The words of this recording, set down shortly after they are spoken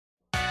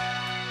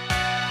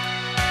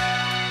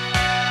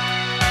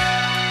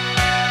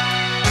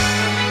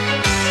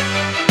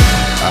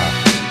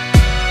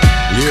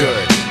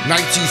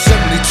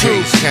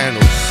1972.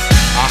 Candles.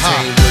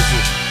 Tame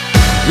whistle.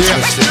 Yeah.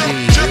 Mr.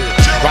 E.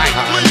 Right.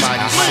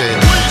 Mighty said.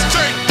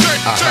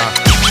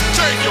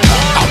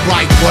 I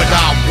write what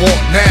I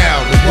want now,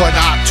 to what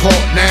I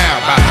talk now,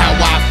 about how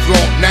I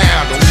flaunt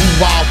now, to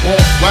who I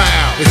want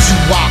round. It's you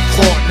I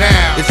caught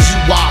now, it's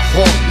you I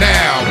haunt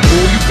now.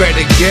 Boy, you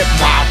better get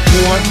my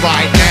point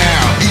right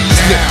now. He's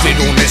lifted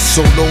on this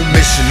solo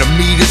mission to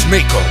meet his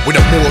maker, with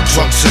a more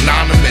drunk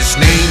synonymous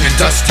name than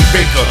Dusty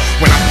Baker.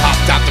 When I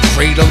popped out the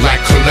cradle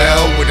like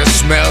Khalil, with a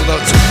smell of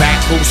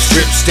tobacco,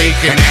 strip steak,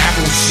 and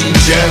apple sheen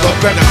gel. Up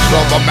at a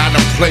club, I'm at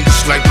a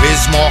place like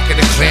Bismarck and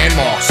the Clan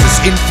Marks.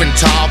 This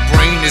infantile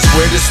brain is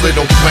where this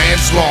little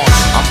plan's launch.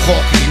 I'm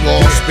calling you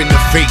all, spin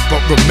the fake,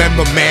 but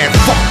remember man,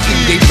 fuck you.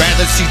 They'd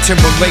rather see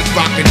Timberlake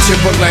rockin'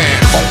 Timberland.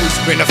 Always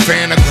been a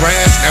fan of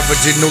grass, never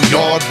did no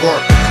yard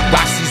work.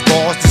 Watch these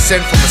bars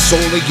descend from a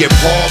soul of your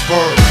paw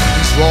bird.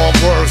 These raw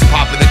words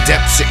pop in the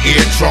depths of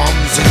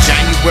eardrums. And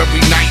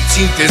January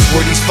 19th is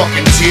where these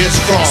fucking tears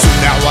from. So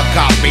now I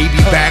got baby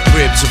back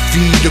ribs to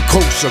feed the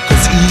kosher,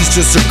 cause he's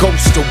just a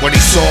ghost of what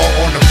he saw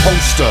on the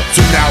poster.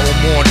 So now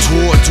I'm on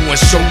tour doing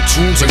show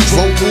tunes and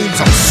grow rooms.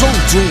 I'm so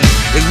doomed,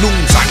 it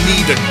looms, I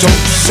need a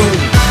dope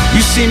soon.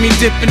 You see me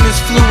dipping this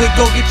fluid,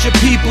 go get your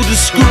people to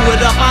screw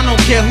it up. I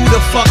don't care who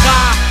the fuck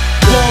I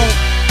won't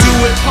do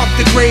it. Pump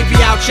the gravy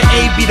out your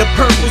AB, the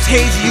purple's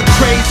hazy. You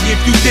crazy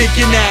if you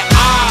thinking that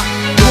I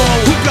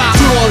won't. Who got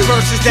more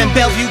verses than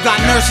Bellevue got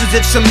nurses?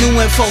 If some new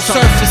info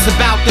surface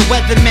about the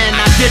weatherman,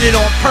 I did it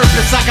on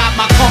purpose. I got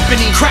my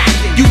company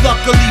cracking. You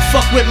luckily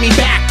fuck with me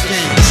back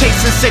then.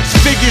 Chasing 6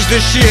 figures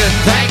this year,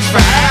 thanks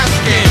for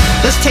asking.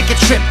 Let's take a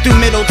trip through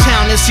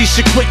Middletown and see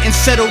shit quit and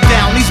settle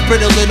down. These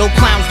brittle little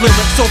clowns,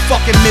 lyrics so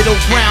fucking middle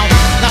ground.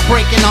 Not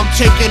breaking, I'm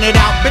taking it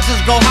out. Bitches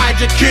go hide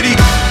your kitty.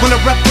 When a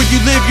rep where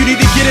you live, you need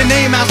to get a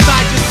name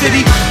outside your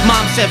city.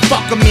 Mom said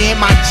fuck 'em, me ain't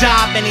my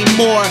job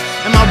anymore.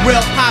 And my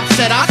real pop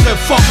said, I said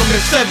fuck 'em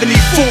in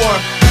 74.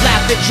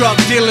 Laugh at drug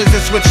dealers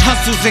that switch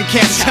hustles and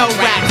can't sell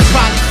rap.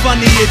 Probably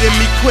funnier than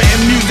me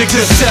quitting music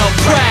to sell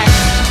crack.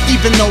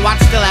 Even though I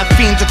still have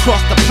fiends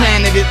across the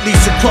planet, at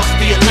least across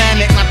the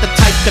Atlantic. Not the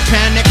type to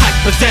panic,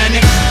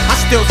 hyperthanic. I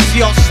still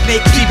see all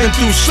snakes even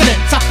through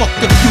slits. I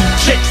fucked a few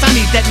chicks, I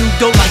need that new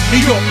dough like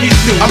New York needs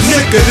new. I'm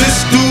sick of this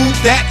dude,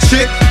 that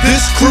chick,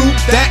 this crew,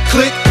 that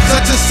clique.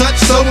 Such and such,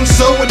 so and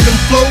so, and them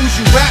flows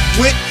you rap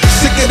with.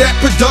 Sick of that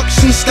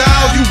production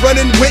style you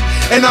running with.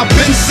 And I've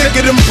been sick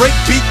of them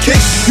breakbeat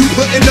kicks you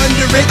putting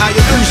under it. I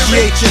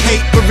appreciate your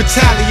hate, but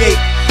retaliate.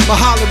 My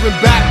hollering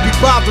back be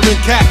bothering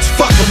cats.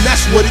 Fuck 'em,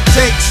 that's what it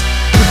takes.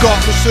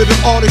 Regardless of the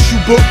artist you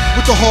book,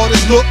 with the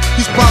hardest look,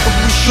 he's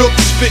probably shook,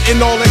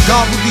 spitting all that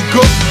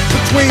gobbledygook.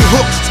 Between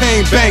hooks,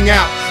 Tame bang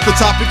out. The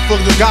topic for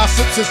the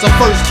gossip since I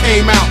first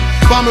came out.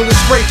 Bombing with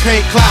spray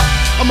paint clout.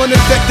 I'm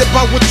unaffected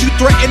by what you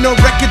threaten on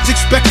records,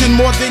 expecting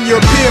more than your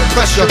peer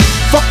pressure.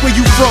 Fuck where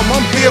you from,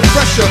 I'm here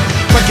fresher.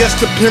 My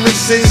guest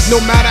appearances, no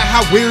matter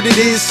how weird it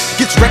is,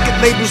 gets record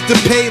labels to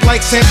pay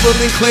like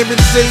sampling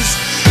clearances.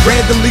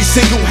 Randomly,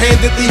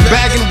 single-handedly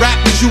bagging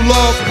rappers you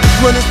love,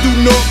 running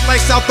through North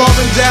like South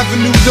Orange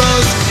Avenue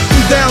does.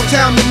 From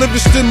downtown to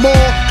Livingston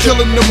Mall,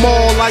 killing them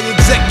all. I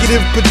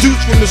executive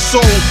produce from the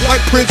soul,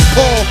 like Prince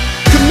Paul.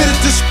 Committed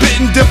to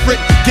spitting different,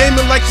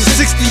 gaming like the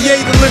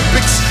 '68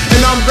 Olympics.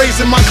 And I'm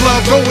raising my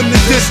glove, going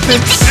the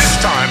distance.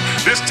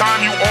 This time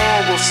you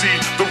all will see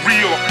the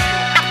real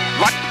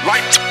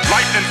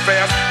light and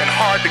fast and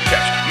hard to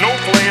catch. No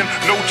playing,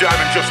 no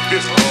jiving, just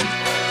business.